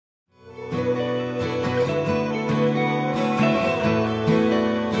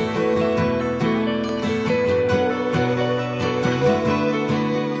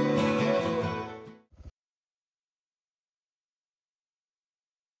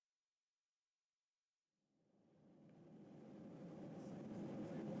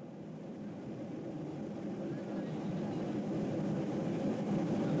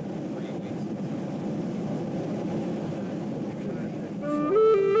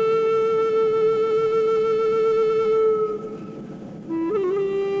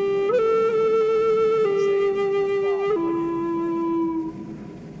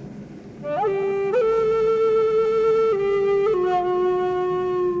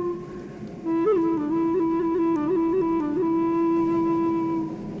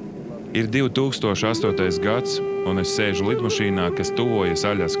Ir 2008. gads, un es sēžu lidmašīnā, kas tuvojas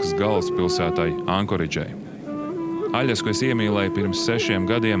Aļaskas galvaspilsētai Ankoridžai. Aļasku es iemīlēju pirms 6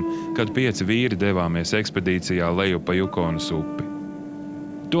 gadiem, kad 5 vīri devāmies ekspedīcijā leju pa Jukonas upi.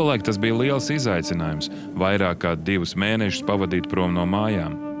 Tolaik tas bija liels izaicinājums, vairāk kā 2 mēnešus pavadīt prom no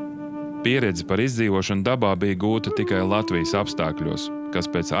mājām. Pieredze par izdzīvošanu dabā bija gūta tikai Latvijas apstākļos, kas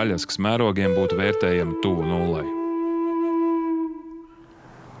pēc Aļaskas mērogiem būtu vērtējami tuvu nullei.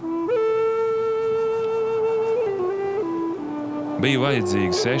 Bija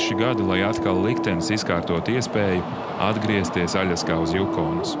vajadzīgi 6 gadi, lai atkal liktenis izkārtot iespēju atgriezties Aļaskā uz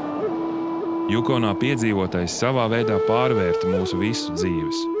Jukonas. Jukonā piedzīvotais savā veidā pārvērta mūsu visu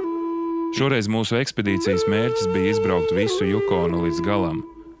dzīves. Šoreiz mūsu ekspedīcijas mērķis bija izbraukt visu Jukonu līdz galam,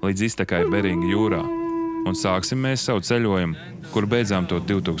 līdz iztekai Beringa jūrā, un sāksim mēs savu ceļojumu, kur beidzām to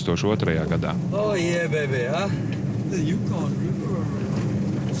 2002. gadā. Oh yeah, baby, huh? The Yukon River.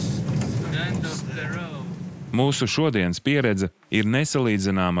 Mūsu šodienas pieredze ir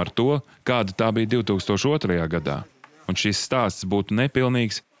nesalīdzināma ar to, kāda tā bija 2002. gadā, un šis stāsts būtu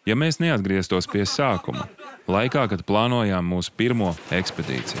nepilnīgs, ja mēs neatgrieztos pie sākuma, laikā, kad plānojām mūsu pirmo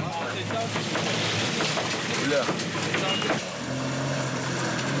ekspedīciju.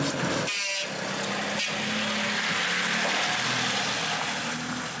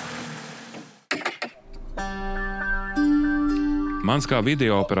 Mans kā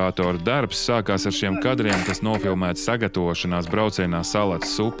videooperatora darbs sākās ar šiem kadriem, kas nofilmēts sagatavošanās braucienā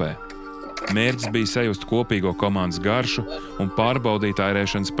Salacas upē. Mērķis bija sajust kopīgo komandas garšu un pārbaudīt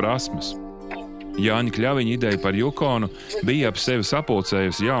airēšanas prasmes. Jāņa Kļaviņa ideja par Jukonu bija ap sevi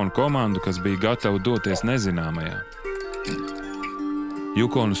sapulcējusi jaunu komandu, kas bija gatava doties nezināmajā.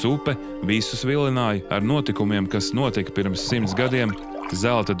 Jukonas upe visus vilināja ar notikumiem, kas notika pirms 100 gadiem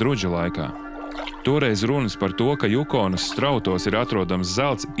zelta druģa laikā. Toreiz runas par to, ka Jukonas strautos ir atrodams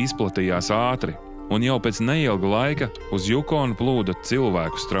zelts, izplatījās ātri, un jau pēc neilga laika uz Jukonu plūda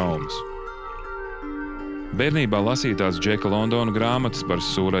cilvēku straumes. Bērnībā lasītās Džeka Londona grāmatas par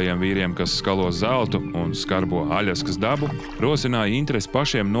sūrajiem vīriem, kas skalo zeltu un skarbo Aļaskas dabu, rosināja interesi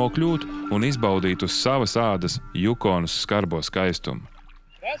pašiem nokļūt un izbaudīt uz savas ādas Jukonas skarbo skaistumu.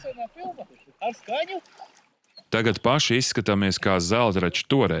 Tagad paši izskatāmies kā zeltrači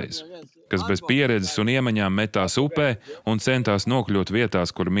toreiz, kas bez pieredzes un iemaņām metās upē un centās nokļūt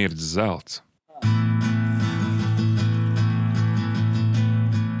vietās, kur mirdz zelts.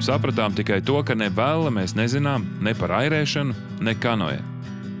 Sapratām tikai to, ka ne vēla mēs nezinām ne par airēšanu, ne kanoe.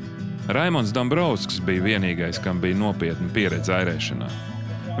 Raimonds Dombrovskis bija vienīgais, kam bija nopietna pieredze airēšanā.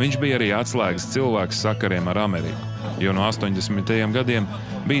 Viņš bija arī atslēgas cilvēks sakariem ar Ameriku, jo no 80. gadiem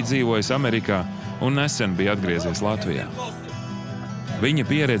bija dzīvojis Amerikā un nesen bija atgriezies Latvijā. Viņa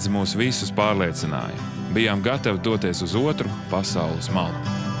pieredze mūs visus pārliecināja. Bijām gatavi doties uz otru pasaules malu.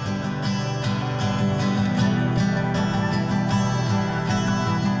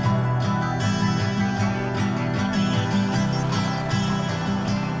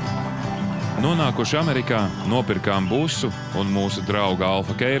 Nonākuši Amerikā, nopirkām busu un mūsu drauga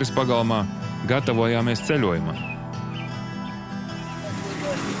Alfa Keiras pagalmā gatavojāmies ceļojumam.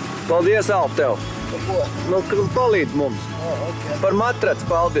 Paldies, Alp, tev! Nu, palīdz mums. Par matraci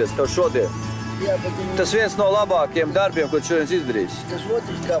paldies tev šodien. Tas viens no labākajiem darbiem, ko šodien izdarījis. Tas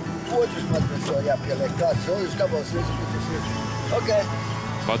otrs matracis vēl jāpieliek kāds. Otrs kabals okay.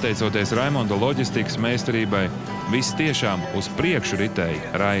 Pateicoties Raimonda loģistikas meistarībai, viss tiešām uz priekšu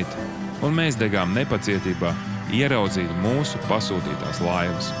ritēja raiti, un mēs degām nepacietībā ieraudzīt mūsu pasūtītās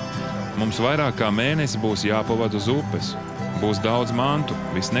laivas. Mums vairāk kā mēnesi būs jāpavada uz upes. Būs daudz mantu,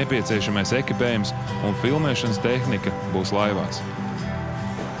 viss nepieciešamais ekipējums un filmēšanas tehnika būs laivās.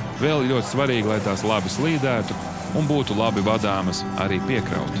 Vēl ļoti svarīgi, lai tās labi slīdētu un būtu labi vadāmas arī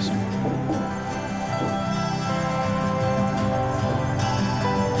piekrautas.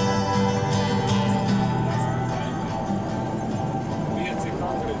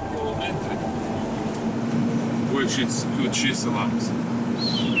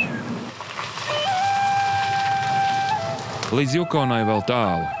 Līdz Jukonai vēl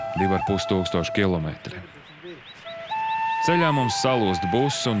tālu, 2500 kilometri. Ceļā mums salūst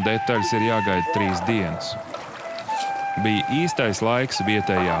buss un detaļas ir jāgaida 3 dienas. Bija īstais laiks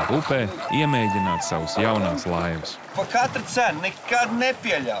vietējā upē iemēģināt savas jaunās laivas. Pa katru cenu nekad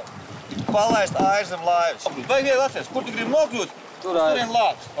nepieļauj. Palaist ārzem laivas. Vai viegli atceries, kur tu gribi nokļūt? Turien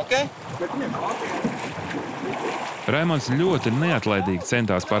lāps, ok? Raimonds ļoti neatlaidīgi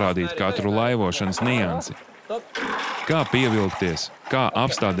centās parādīt katru laivošanas niansi. Kā pievilkties, kā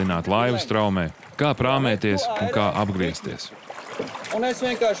apstādināt laivu straumē, kā prāmēties un kā apgriezties. Un es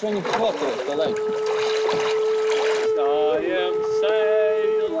vienkārši viņu noturu to leņķi. I am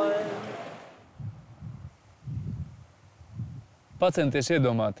sailing pacenties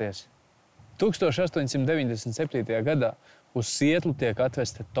iedomāties. 1897. gadā uz Sietlu tiek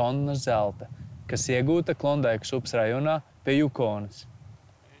atvesta tonna zelta, kas iegūta Klondaikas upes rajonā pie Jukonas.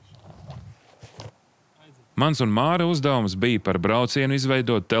 Mans un Māra uzdevums bija par braucienu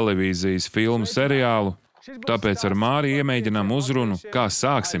izveidot televīzijas filmu seriālu, tāpēc ar Māri iemēģinām uzrunu, kā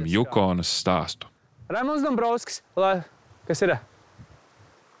sāksim Jukonas stāstu. Raimonds Dombrovskis, kas ir?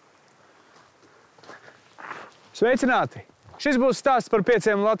 Sveicināti! Šis būs stāsts par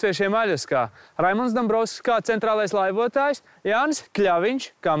 5 latviešiem Aļaskā. Raimonds Dombrovskis kā centrālais laivotājs, Jānis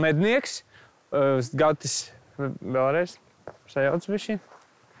Kļaviņš kā mednieks, Gatis vēlreiz sajauc bišķi.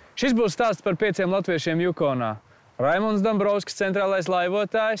 Šis būs stāsts par 5 latviešiem Jukonā. Raimonds Dombrovskis centrālais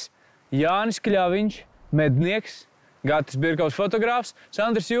laivotājs, Jānis Kļaviņš, mednieks, Gatis Birkavs fotogrāfs,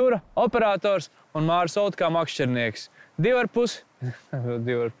 Sandris jūra, operators un Māris Olte kā makšķernieks.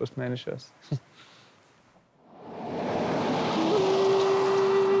 2,5 mēnešos.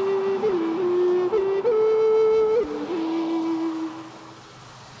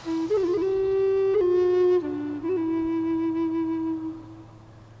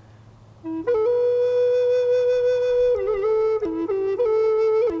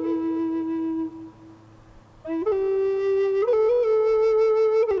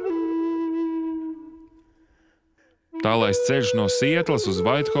 Tālais ceļš no Sietlas uz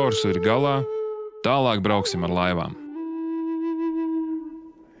Whitehorsu ir galā, tālāk brauksim ar laivām.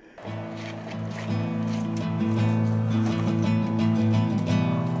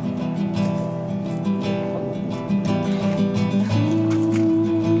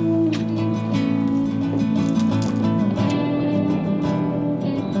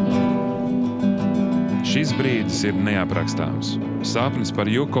 Šis brīdis ir neaprakstāms. Sapnis par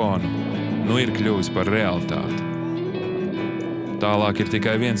Jukonu nu ir kļuvis par realitāti. Tālāk ir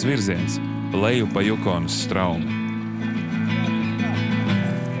tikai viens virziens – leju pa Jukonas straumu.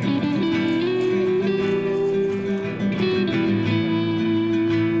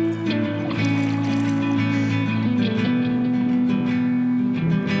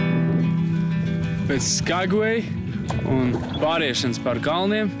 Pēc Skagway un pāriešanas pār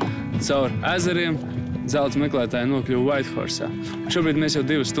kalniem, caur ezeriem, zelta meklētāji nokļuva Whitehorsā. Šobrīd mēs jau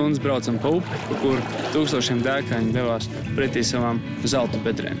 2 stundas braucam pa upi, pa kur tūkstošiem dēkaņi devās pretī savām zelta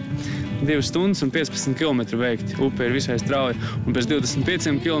bedrēm. 2 stundas un 15 kilometri veikti. Upe ir visai strauja, un pēc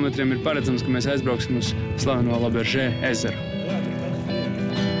 25 kilometriem ir paredzams, ka mēs aizbrauksim uz slaveno Laberžē ezeru.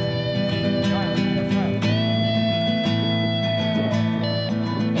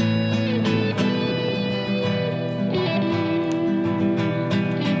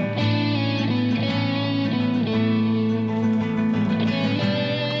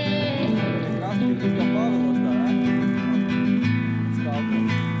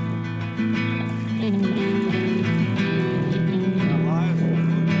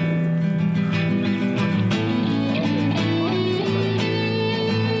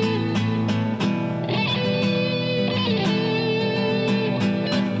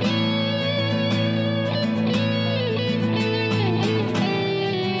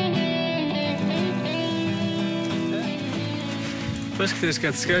 Paskaties,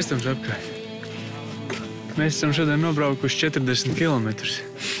 kāds skaistums apkārt. Mēs esam šodien nobraukuši 40 kilometrus.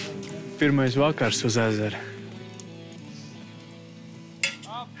 Pirmais vakars uz ezera.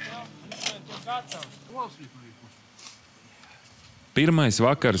 Pirmais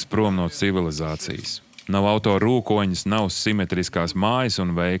vakars prom no civilizācijas. Nav auto rūkoņas, nav simetriskās mājas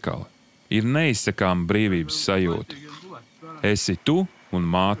un veikali. Ir neizsakāma brīvības sajūta. Esi tu un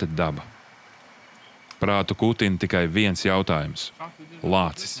māte daba. Prātu kutina tikai viens jautājums –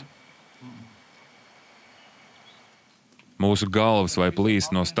 lācis. Mūsu galvas vai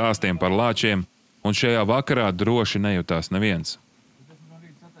plīst no stāstiem par lāčiem, un šajā vakarā droši nejūtās neviens.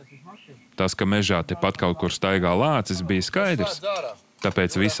 Tas, ka mežā tepat kaut kur staigā lācis, bija skaidrs.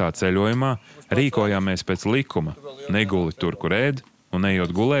 Tāpēc visā ceļojumā rīkojāmies pēc likuma. Neguli tur, kur ēd, un ejot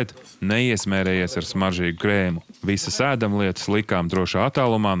gulēt, neiesmērējies ar smaržīgu krēmu. Visas ēdamlietas likām drošā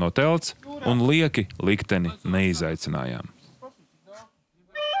attālumā no telts, un lieki likteni neizaicinājām.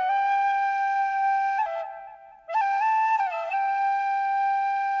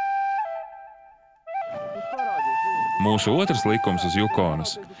 Mūsu otrs likums uz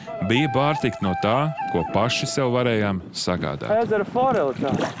Jukonas bija pārtikt no tā, ko paši sev varējām sagādāt. Ezera foreli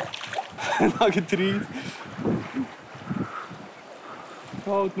tā. Nāga trīt.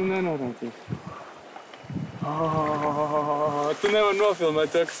 Kaut nu nenorāties. Tu nevar nofilmēt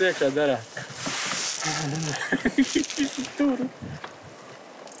to, kas iekšā darās. Tur.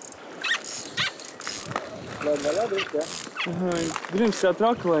 Grims jau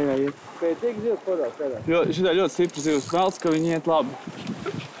trakulējā iet. Pētīgi zivs podās tādā. Šitā ļoti stipri zivs velts, ka viņi iet labi.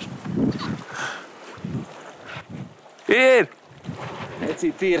 Ir!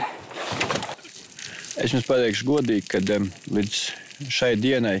 Ecīt ir. Es jums pateikšu godīgi, ka līdz šai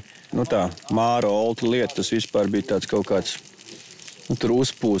dienai, tā māra, Olte lieta, tas vispār bija tāds kaut kāds, tur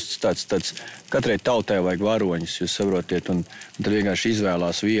uzpūsts, tāds, katrai tautai vajag varoņus, jūs saprotiet, un tad vienkārši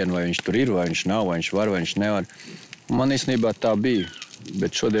izvēlās vienu, vai viņš tur ir, vai viņš nav, vai viņš var, vai viņš nevar. Man īstenībā tā bija,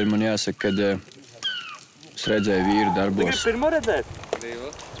 bet šodien man jāsaka, kad es redzēju vīru darbos. Tu gribi pirmo redzēt?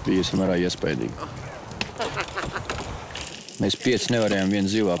 Tas bija samērā iespaidīgi. Mēs 5 nevarējām vienu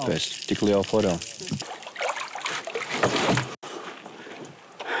zivu apēst, tik liela forā.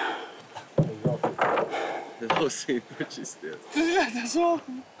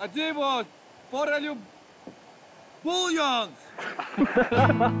 Atdzīvot foreļu buljons!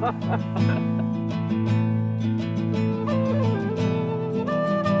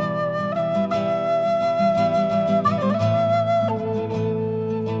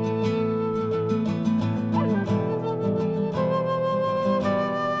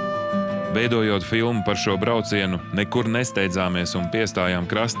 Veidojot filmu par šo braucienu, nekur nesteidzāmies un piestājām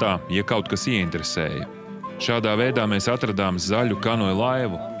krastā, ja kaut kas ieinteresēja. Šādā veidā mēs atradām zaļu kanoe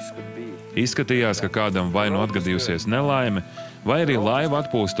laivu. Izskatījās, ka kādam vai nu atgadījusies nelaime, vai arī laiva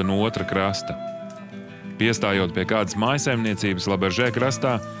atpūsta no otra krasta. Piestājot pie kādas mājsaimniecības Laberžē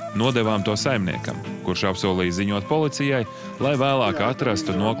krastā, nodevām to saimniekam, kurš apsolīja ziņot policijai, lai vēlāk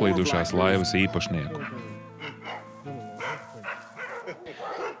atrastu noklīdušās laivas īpašnieku.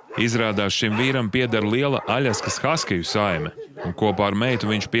 Izrādās, šim vīram pieder liela Aļaskas Haskiju saime, un kopā ar meitu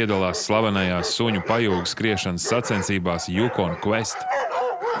viņš piedalās slavenajās suņu pajūgu skriešanas sacensībās Yukon Quest.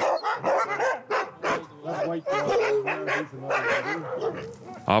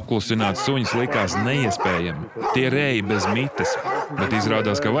 Apklusināt suņus likās neiespējami. Tie rēja bez mites, bet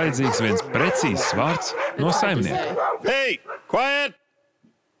izrādās, ka vajadzīgs viens precīzs vārds no saimnieka. Hey, quiet!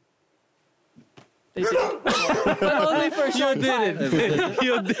 Only for sure did it.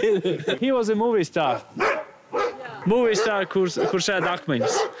 You did it. He was a movie star. Movie star, kurš ēda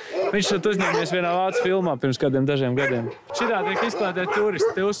akmeņus. Viņš šeit uzņēmies vienā vācu filmā pirms kādiem dažiem gadiem. Šitā tiek izklātēt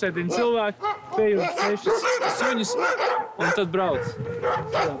turisti. Te uzsēdina cilvēku, pējūt 6 suņus un tad brauc.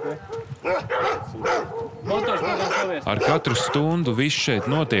 Ar katru stundu viss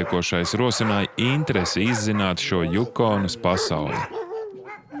šeit notiekošais rosināja interesi izzināt šo Jukonas pasauli.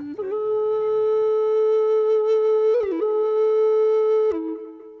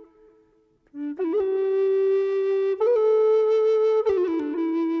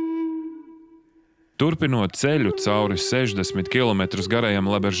 Turpinot ceļu cauri 60 km garajam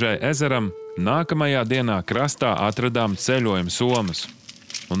Laberžē ezeram, nākamajā dienā krastā atradām ceļojuma somas.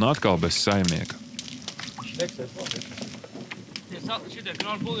 Un atkal bez saimnieka. Šitie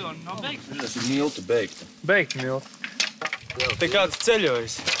krānu buljoni nav beigti? Tas ir miltu beigta. Beigti milti. Te kāds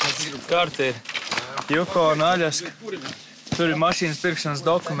ceļojis. Karti ir Jukona, Alaska. Tur ir mašīnas pirkšanas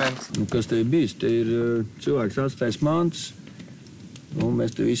dokumenti. Kas te ir bijis? Te ir cilvēks atstājis mantas.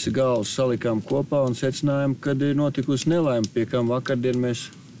 Mēs te visi galvas salikām kopā un secinājām, kad ir notikusi nelaime, pie kam vakardien mēs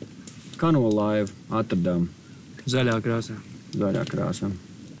kanoe laivu atradām. Zaļā krāsā. Zaļā krāsā.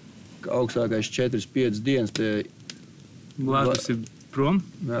 Augstākais 4-5 dienas te... Ledus ir prom?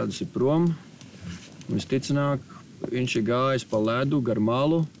 Ledus ir prom. Visticamāk, viņš ir gājis pa ledu gar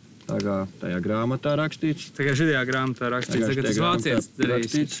malu, tā kā tajā grāmatā rakstīts. Tā kā šitajā grāmatā rakstīts, tagad tas vācietis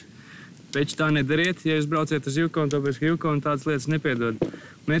darījis. Pēc tā nedariet, ja jūs brauciet uz Yukonu, tāpēc, ka Yukonu tādas lietas nepiedod.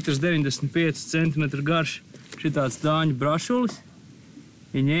 1,95 cm garš šitāds dāņu brašulis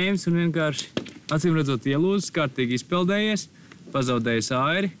ir ņēmis un vienkārši, acīm redzot, ielūzis, kārtīgi izpeldējies, pazaudējis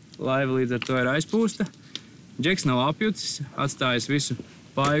airi, laiva līdz ar to ir aizpūsta. Džeks nav apjucis, atstājis visu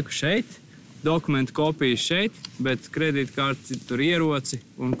paiku šeit, dokumentu kopijas šeit, bet kredītkarti tur ieroci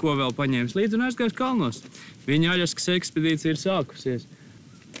un ko vēl paņēmis līdzi un aizgājis kalnos. Viņa Aļaskas ekspedīcija ir sākusies.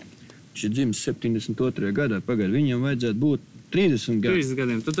 Viņš ir dzimis 72. gadā, pagaid, viņam vajadzētu būt 30 gadi. 30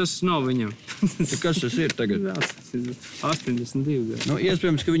 gadiem, tad tas nav viņam. Kas tas ir tagad? 82 gadi.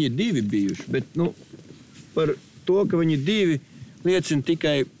 Iespējams, ka viņi ir 2 bijuši, bet par to, ka viņi ir 2, liecina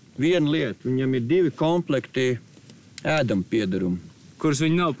tikai viena lieta. Viņam ir 2 komplekti ēdam piedarumi. Kurus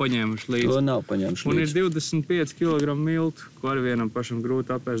viņi nav paņēmuši līdzi. To nav paņēmuši līdzi. Un ir 25 kg miltu, ko arī vienam pašam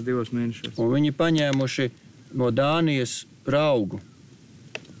grūti apēst 2 mēnešos. Un viņi paņēmuši no Dānijas raugu.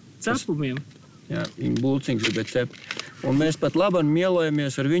 Cepumiem. Jā, viņa bulciņas gribēja cept. Un mēs pat labam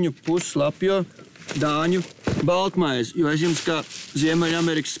mielojamies ar viņu puslapjo dāņu baltmaizi. Jo es jums kā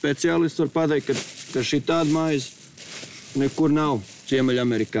Ziemeļamerikas speciālists varu pateikt, ka šī tāda maize nekur nav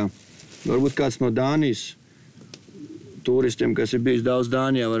Ziemeļamerikā. Varbūt kāds no Dānijas turistiem, kas ir bijis daudz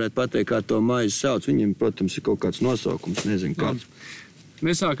Dānijā, varētu pateikt, kā to maizi sauc. Viņiem, protams, ir kaut kāds nosaukums, nezinu kāds.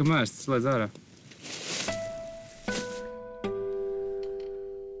 Mēs sākam ēst, slēdz ārā.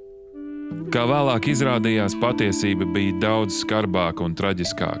 Kā vēlāk izrādījās, patiesība bija daudz skarbāka un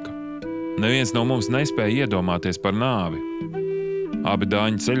traģiskāka. Neviens no mums nespēja iedomāties par nāvi. Abi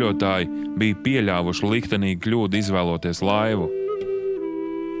dāņu ceļotāji bija pieļāvuši liktenīgu kļūdu izvēloties laivu.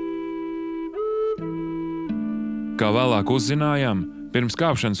 Kā vēlāk uzzinājām, pirms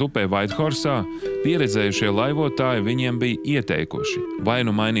kāpšanas upē Vaithorsā pieredzējušie laivotāji viņiem bija ieteikuši vai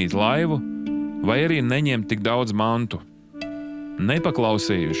nu mainīt laivu, vai arī neņemt tik daudz mantu.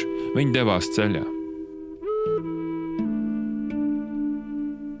 Nepaklausījuši, viņi devās ceļā.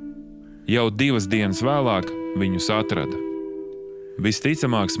 Jau 2 dienas vēlāk viņus atrada.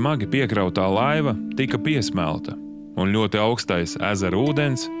 Visticamāk, smagi piekrautā laiva tika piesmelta, un ļoti augstais ezera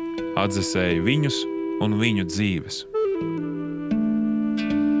ūdens atdzesēja viņus un viņu dzīves.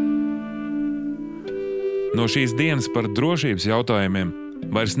 No šīs dienas par drošības jautājumiem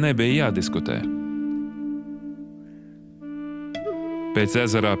vairs nebija jādiskutē. Pēc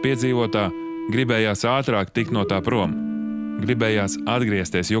ezerā piedzīvotā gribējās ātrāk tikt no tā prom. Gribējās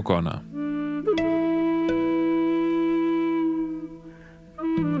atgriezties Jukonā.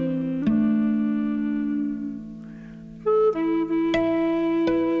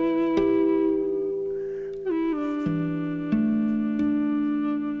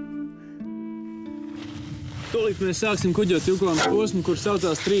 Tūlīt mēs sāksim kuģot Jukonas posmu, kur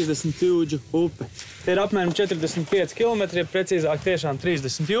saucās 30 jūdžu upe. Tie ir apmēram 45 km, ja precīzāk tiešām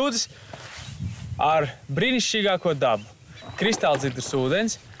 30 jūdzes, ar brīnišķīgāko dabu. Kristāldzidrs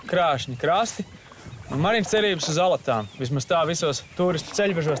ūdens, krāšņi krasti un man ir cerības uz alatām. Vismaz tā visos turistu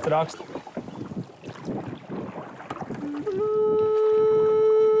ceļvežos raksta.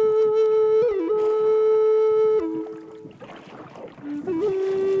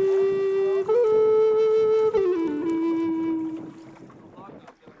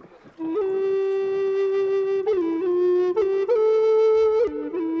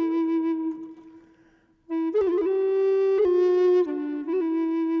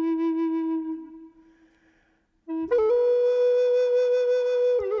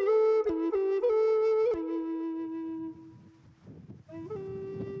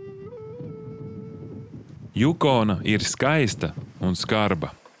 Jukona ir skaista un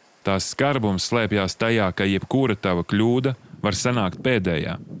skarba. Tās skarbums slēpjās tajā, ka jebkura tava kļūda var sanākt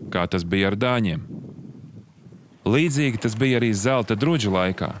pēdējā, kā tas bija ar dāņiem. Līdzīgi tas bija arī zelta druģu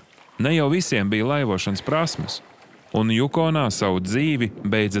laikā. Ne jau visiem bija laivošanas prasmes, un Jukonā savu dzīvi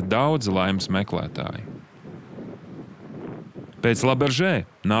beidza daudzi laimes meklētāji. Pēc Laberžē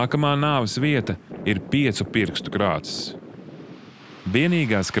nākamā nāves vieta ir 5 pirkstu krāces.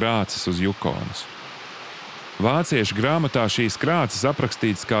 Vienīgās krāces uz Jukonas. Vāciešu grāmatā šīs krāces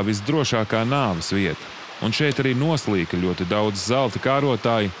aprakstītas kā visdrošākā nāves vieta, un šeit arī noslīka ļoti daudz zelta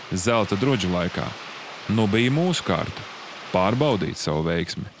kārotāji zelta druģu laikā. Nu bija mūsu kārta – pārbaudīt savu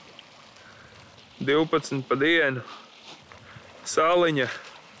veiksmi. 12 pa dienu, sāliņa,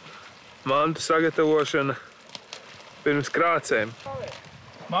 mantu sagatavošana pirms krācēm.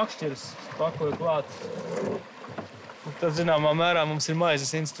 Makšķeris pakoja klāt. Tad, zināmā mērā, mums ir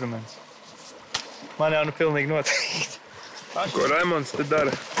maizes instruments. Man jau nu pilnīgi noteikti. Ko Raimonds te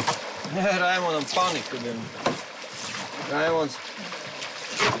dara? Nē, Raimondam panika. Raimonds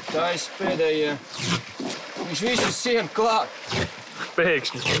taisa pēdējie. Viņš visu sienu klāt.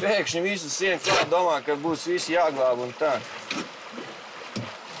 Pēkšņi visu sienu klāt. Domā, ka būs visi jāglāb un tā.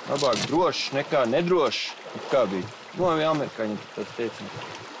 Labāk drošs nekā nedrošs. Kā bija? Domāju, amerikāņi tas teica.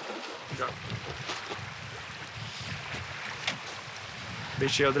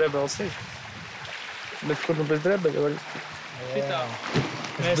 Viņš jau drebels ir. Bet kur nu bez drebeļa var? Šitā.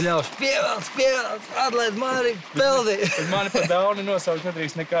 Bļauš, pievelc, atlaid mani, peldi. Tad mani pa dauni nosaukt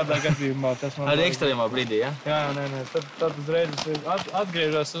nedrīkst nekādā gadījumā. Arī ekstrēmā brīdī, ja? Jā, nē. Tad uzreiz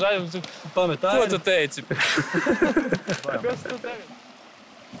atgriežos uz aizvūdzu. Pamet Ko tu teici? Kas tu tevi?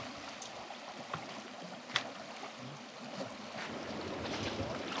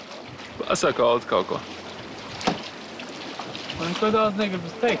 Pasaka, Olte, kaut ko. Man ko daudz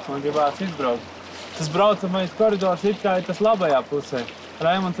negribas teikt, man gribās izbraukt. Tas braucamais koridors it kā ir tas labajā pusē.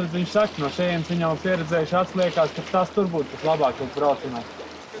 Raimonds, viņš saka, no šejienes viņam pieredzējuši atsliekās, ka tas tur būtu tas labākais braucamais.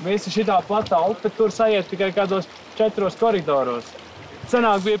 Visi šitā platā upe tur sajiet tikai kādos 4 koridoros.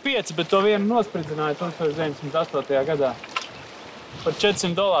 Senāk bija 5, bet to vienu nospridzināja 1908. gadā. Par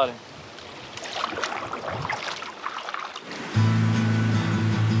 $400.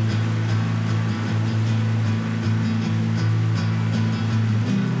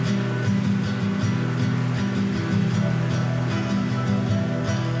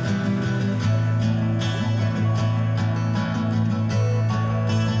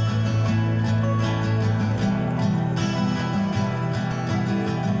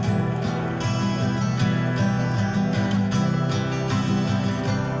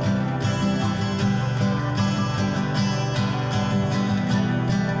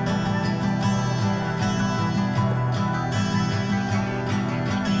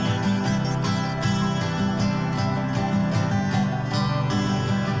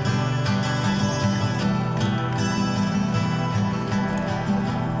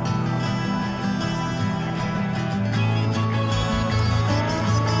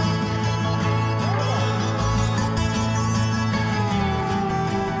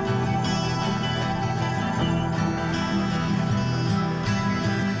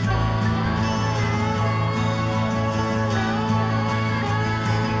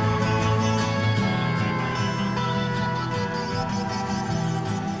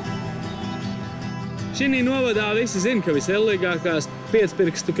 Šī novadā visi zina, ka visellīgākās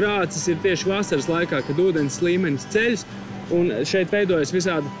piecpirkstu krāces ir tieši vasaras laikā, kad ūdens līmenis ceļas, un šeit veidojas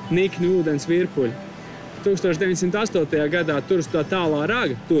visādi nikni ūdens virpuļi. 1908. gadā tur uz tā tālā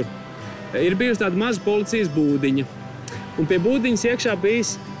raga, tur, ir bijusi tāda maza policijas būdiņa. Un pie būdiņas iekšā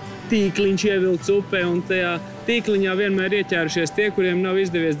bijis tīkliņš ievilkts upē, un tajā tīkliņā vienmēr ieķērušies tie, kuriem nav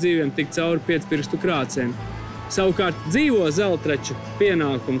izdevies dzīviem tikt cauri piecpirkstu krācēm. Savukārt dzīvo zeltraču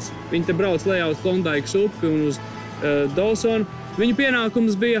pienākums. Viņi te brauc lejā uz Klondaikas upi un uz Dawsonu. Viņu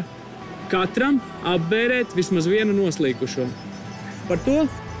pienākums bija katram apbērēt vismaz vienu noslīkušo. Par to,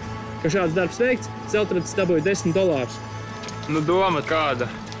 ka šāds darbs veikts, zeltracis dabūja $10. Nu, doma kāda?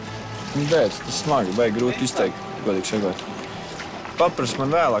 Bēc, tas smagi, vai grūti izteikt, godīgi sakot. Papras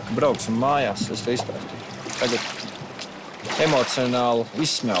man vēlāk, ka brauksim mājās, es te izstāstīju. Tagad emocionāli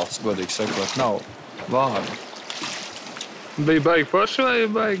izsmelts, godīgi sakot, nav vārdu. Bija baigi paši vai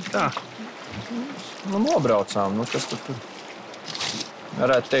baigi tā? Nu, nobraucām, nu, kas tur?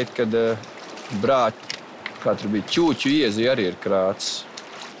 Varētu teikt, kad brāķi, kā tur bija, ķūķu iezi arī ir krāts.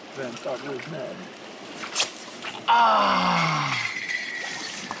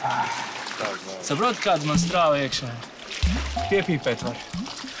 Saproti, kāda man strāva iekšā? Piepīpēt var.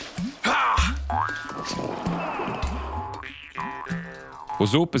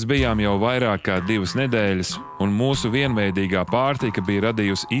 Uz upes bijām jau vairāk kā 2 nedēļas, un mūsu vienveidīgā pārtika bija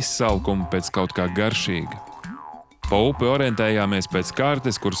radījusi izsalkumu pēc kaut kā garšīga. Pa upi orientējāmies pēc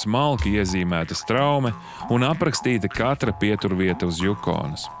kartes, kur smalki iezīmēta straume un aprakstīta katra pieturvieta uz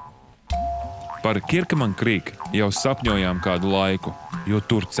Jukonas. Par Kirkaman Creek jau sapņojām kādu laiku, jo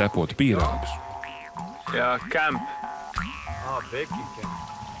tur cepot pīrāgus. Jā, camp. Beki camp.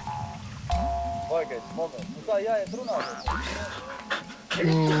 Baigais moments. Nu kā jāiet runāt?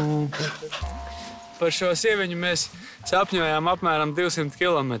 Par šo sieviņu mēs sapņojām apmēram 200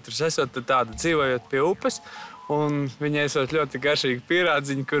 kilometrus. Esot tāda dzīvojot pie upes, un viņai esot ļoti garšīgi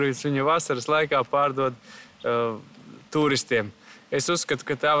pīrādziņi, kurus viņa vasaras laikā pārdod turistiem. Es uzskatu,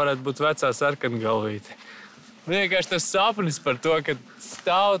 ka tā varētu būt vecā sarkangalvīte. Vienkārši tas sapnis par to, ka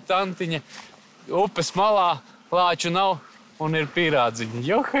stāv tantiņa upes malā, lāču nav un ir pīrādziņi.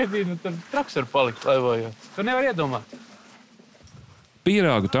 Jo, Haidī, nu tur traks var palikt laivojot. Tu nevar iedomāt.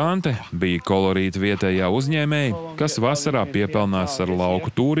 Pīrāgu tante bija kolorīta vietējā uzņēmēja, kas vasarā piepelnās ar lauku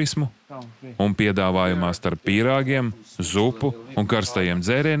turismu un piedāvājumā starp pīrāgiem, zupu un karstajiem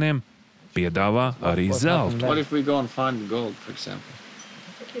dzērieniem piedāvā arī zeltu. What if we go and find gold, for example?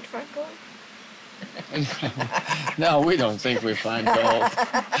 Think you'd find gold? No, we don't think we find gold.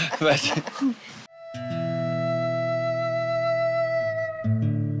 But